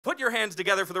Put your hands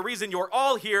together for the reason you're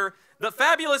all here, the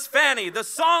fabulous Fanny, the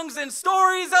songs and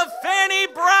stories of Fanny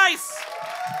Brice.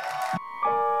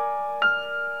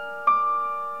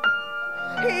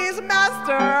 He's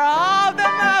master of the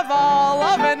novel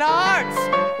loving arts.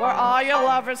 Where all your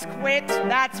lovers quit,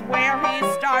 that's where he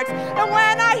starts. And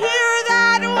when I hear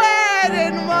that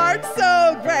wedding march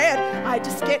so grand, I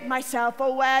just get myself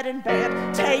a wedding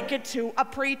band, take it to a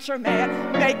preacher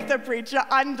man, make the preacher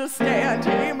understand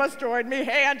he must join me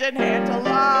hand in hand to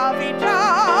love each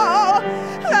other,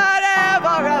 that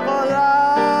ever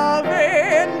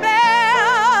loving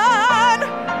man.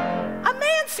 A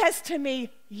man says to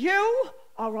me, "You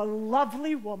are a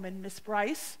lovely woman, Miss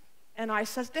Brice." And I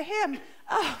says to him,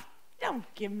 "Oh, don't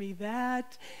give me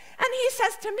that." And he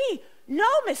says to me, "No,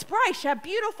 Miss Brice, you have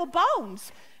beautiful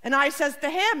bones." And I says to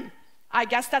him, "I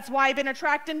guess that's why I've been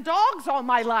attracting dogs all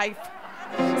my life."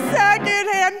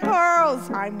 Secondhand pearls,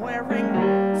 I'm wearing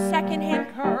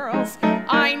secondhand curls.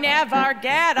 I never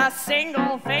get a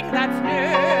single thing that's new.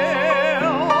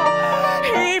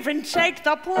 Even Jake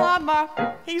the plumber,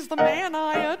 he's the man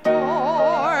I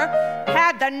adore,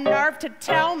 had the nerve to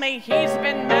tell me he's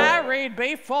been married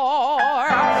before.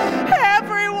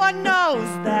 Everyone knows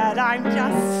that I'm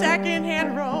just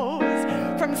secondhand rose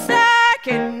from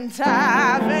 2nd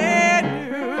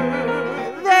Avenue.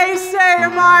 They say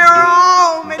my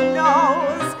Roman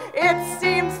nose, it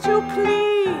seems to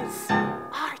please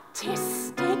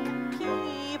artistic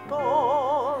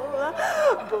people.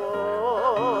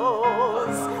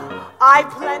 Bows, I've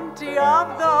plenty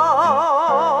of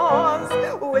those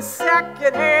with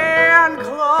second-hand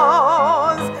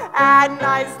clothes and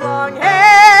nice long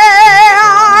hair.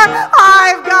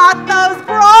 I've got those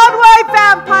Broadway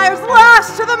vampires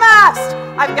lashed to the mast.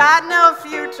 I've got no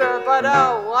future, but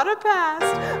oh, what a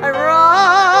past. I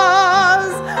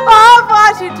rose on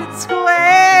Washington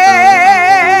Square.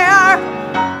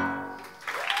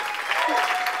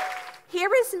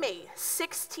 Here is me,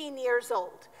 16 years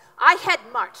old. I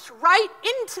had marched right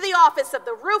into the office of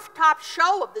the rooftop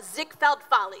show of the Ziegfeld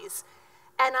Follies,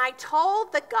 and I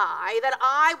told the guy that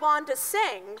I wanted to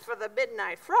sing for the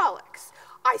Midnight Frolics.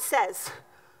 I says,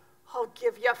 "I'll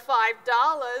give you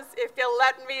 $5 if you'll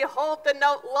let me hold the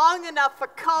note long enough for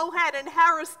Cohen and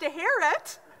Harris to hear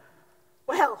it."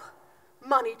 Well,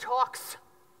 money talks.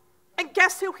 And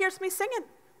guess who hears me singing?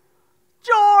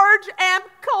 George M.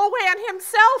 Cohen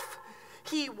himself.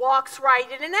 He walks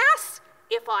right in and asks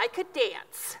if I could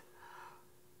dance.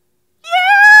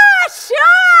 Yeah,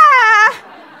 sure!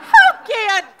 Who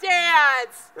can't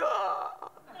dance?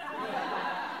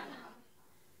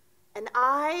 And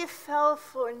I fell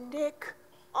for Nick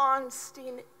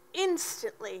Ornstein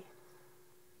instantly.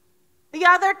 The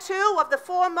other two of the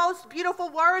 4 most beautiful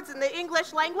words in the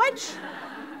English language.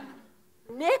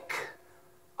 Nick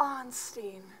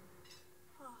Ornstein.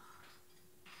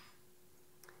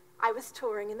 I was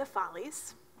touring in the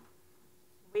Follies.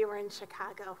 We were in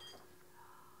Chicago.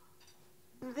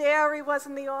 There he was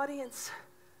in the audience,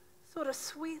 sort of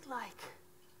sweet-like,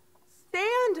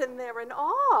 standing there in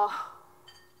awe.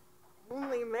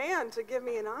 Only man to give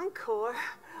me an encore.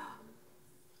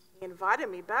 He invited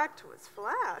me back to his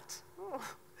flat.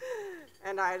 Oh.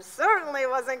 And I certainly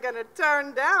wasn't going to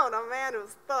turn down a man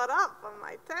who's thought up on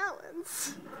my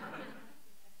talents.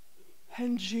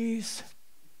 And geez,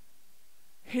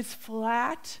 his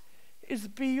flat is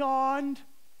beyond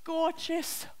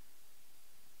gorgeous.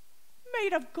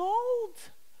 Made of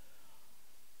gold.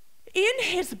 In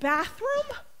his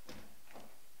bathroom,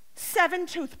 7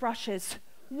 toothbrushes,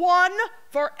 1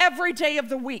 for every day of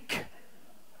the week.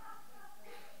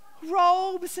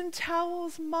 Robes and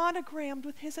towels monogrammed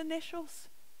with his initials.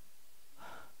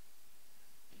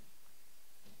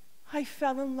 I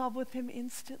fell in love with him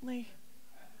instantly.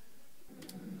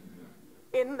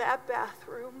 In that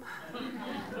bathroom.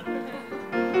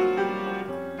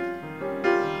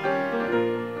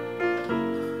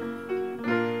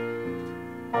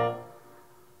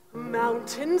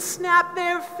 Mountains snap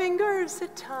their fingers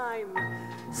at time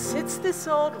since this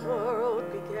old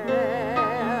world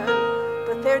began,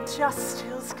 but they're just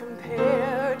hills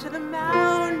compared to the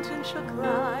mountain she'll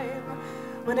climb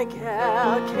when a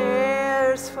gal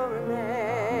cares for a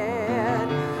man.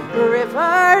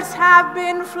 Rivers have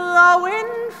been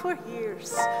flowing for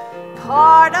years,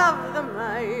 part of the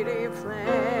mighty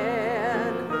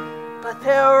plan, but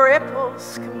they're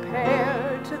ripples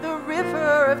compared to the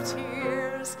river of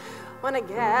tears when a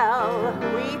gal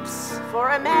weeps for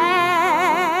a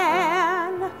man.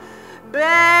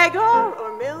 Beggar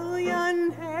or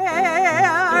millionaire,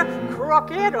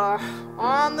 crooked or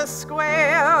on the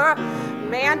square,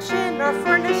 mansion or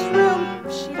furnished room,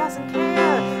 she doesn't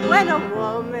care when a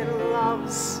woman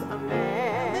loves a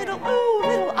man.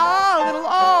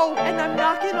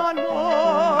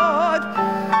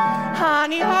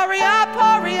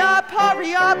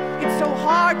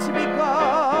 hard to be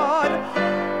good.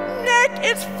 Nick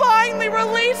is finally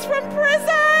released from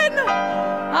prison.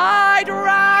 I'd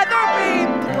rather be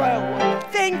blue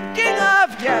thinking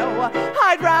of you.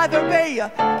 I'd rather be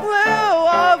blue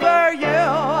over you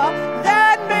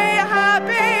than be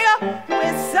happy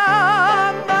with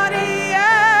somebody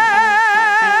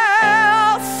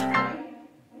else.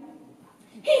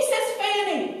 He says,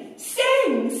 Fanny,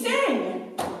 sing, sing.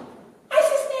 I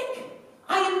says, Nick,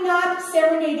 I am not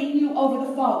serenading you over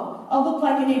the phone. I'll look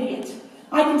like an idiot.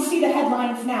 I can see the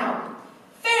headlines now.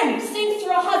 Fanny sings to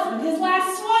her husband his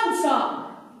last swan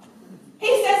song.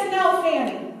 He says, no,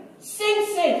 Fanny, sing,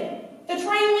 sing. The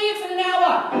train leaves in an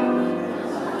hour.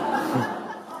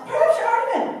 Irv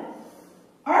Sharman.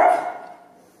 Irv?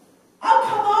 Oh,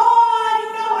 come on, you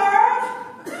know Irv.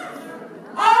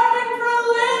 I'm in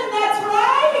Berlin, that's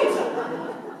right.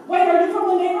 Wait, are you from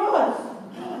the neighborhood?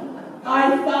 I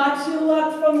thought you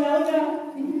looked familiar.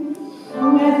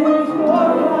 Whether you're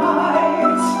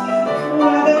right,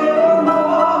 whether you're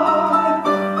wrong,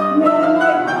 men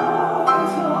like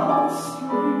hearts all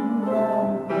stream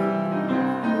wrong.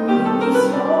 We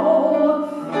stole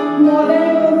more than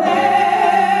you'll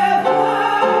ever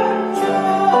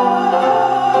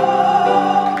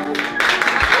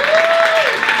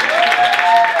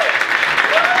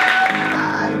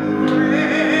I'm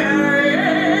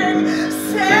wearing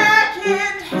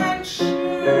second-hand shoes,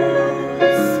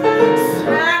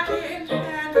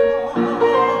 second-hand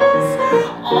clothes.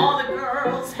 All the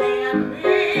girls hand me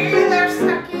their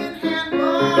second-hand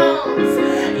clothes.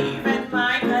 Even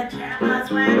my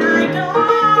pajamas when I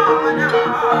don't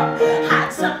had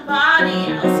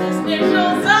somebody else's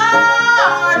initials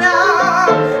on them.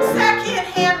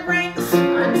 Second-hand rings,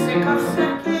 I'm sick of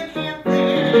second-hand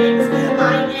things.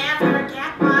 I never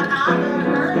get what other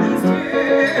girlies do.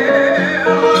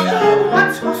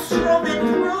 Once while strolling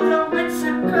through the Ritz, a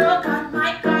girl got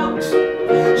my coat.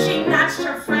 She nudged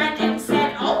her friend and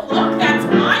said, oh look, that's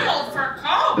my old fur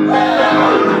coat.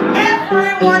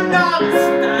 Everyone knows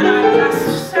that I just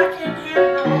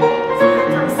second-hand rolls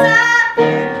from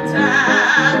Second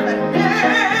Avenue,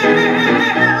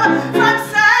 from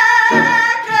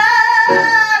Second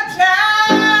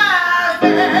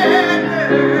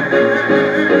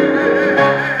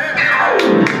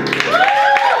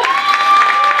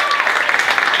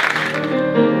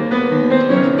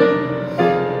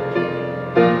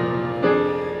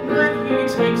When he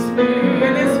takes me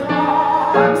in his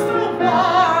arms, the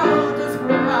world is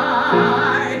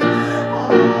bright. All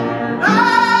right.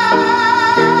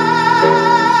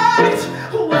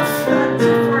 What's the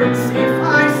difference if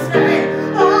I say,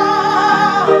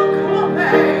 oh, go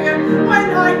away, when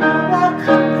I know I'll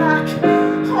come back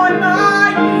on my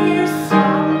knees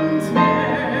someday?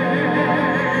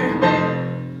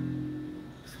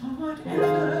 For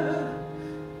whatever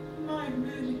my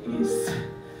man is,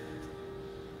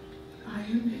 I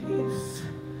am his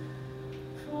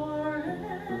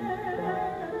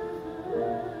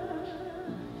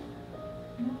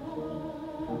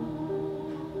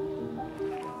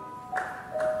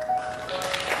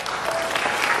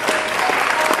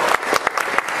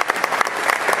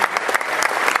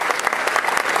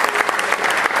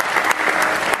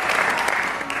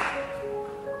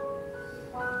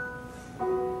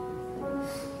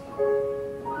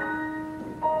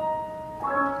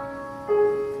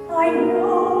I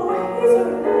know he's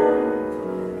around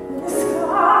in the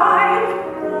sky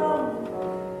brown,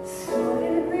 stood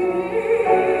in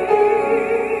green.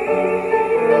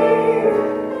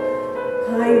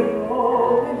 I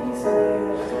know when he's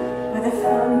near, by the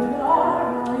thunder I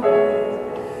hear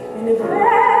in advance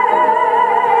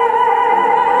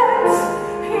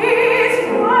his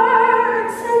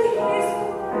words and his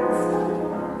words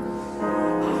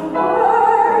are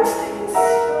words that can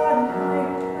start my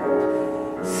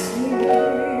heart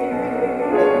singing.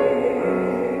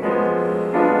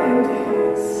 And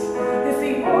his is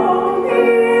the only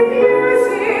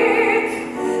music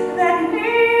that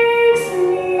makes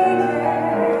me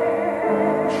dance.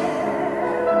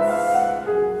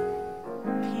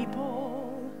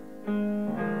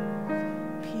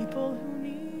 People who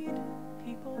need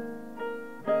people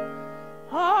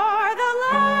are the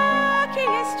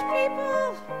luckiest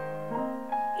people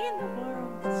in the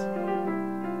world.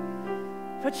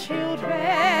 For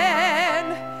children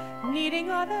needing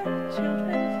other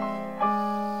children,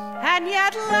 and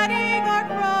yet letting our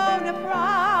grown-up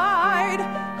pride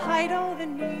hide all the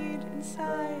need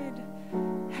inside,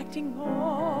 acting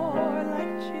more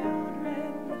like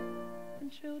children than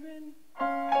children.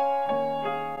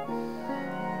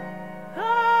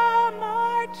 I'll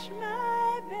march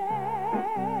my band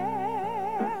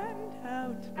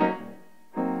out,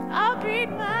 I'll beat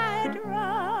my drum,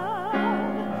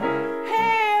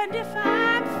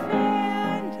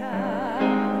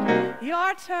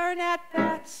 your turn at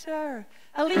bat, sir.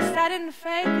 At least I didn't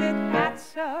fake it, hat,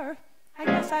 sir. I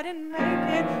guess I didn't make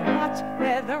it much.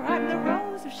 Whether I'm the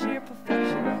rose of sheer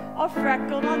perfection, or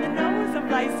freckled on the nose of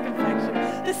nice complexion,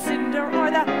 the cinder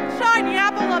or the shiny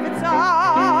apple of its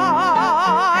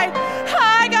eye.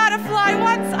 I gotta fly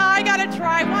once, I gotta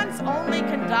try once, only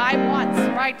can die once,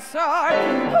 right, sir?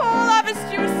 Oh, love is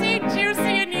juicy,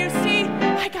 juicy, and you see,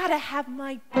 I gotta have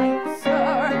my bite,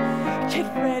 sir. Get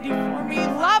ready for me,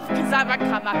 love, 'cause I'm a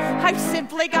comer. I've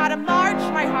simply gotta march,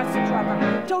 my heart's a drummer.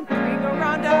 Don't bring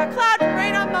around a cloud to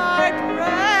rain on my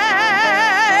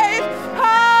parade.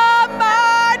 I'll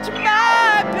march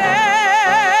my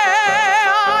band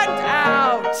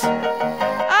out.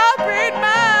 I'll bring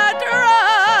my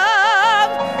drum.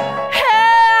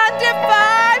 And if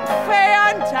I'm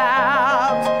fanned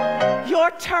out, your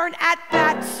turn at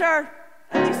bat, sir.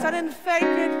 At least I didn't fake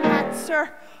it, hat, sir.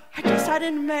 I guess I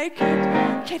didn't make it.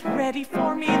 Get ready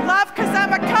for me, love, 'cause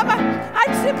I'm a comer.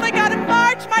 I've simply gotta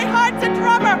march, my heart's a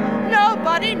drummer.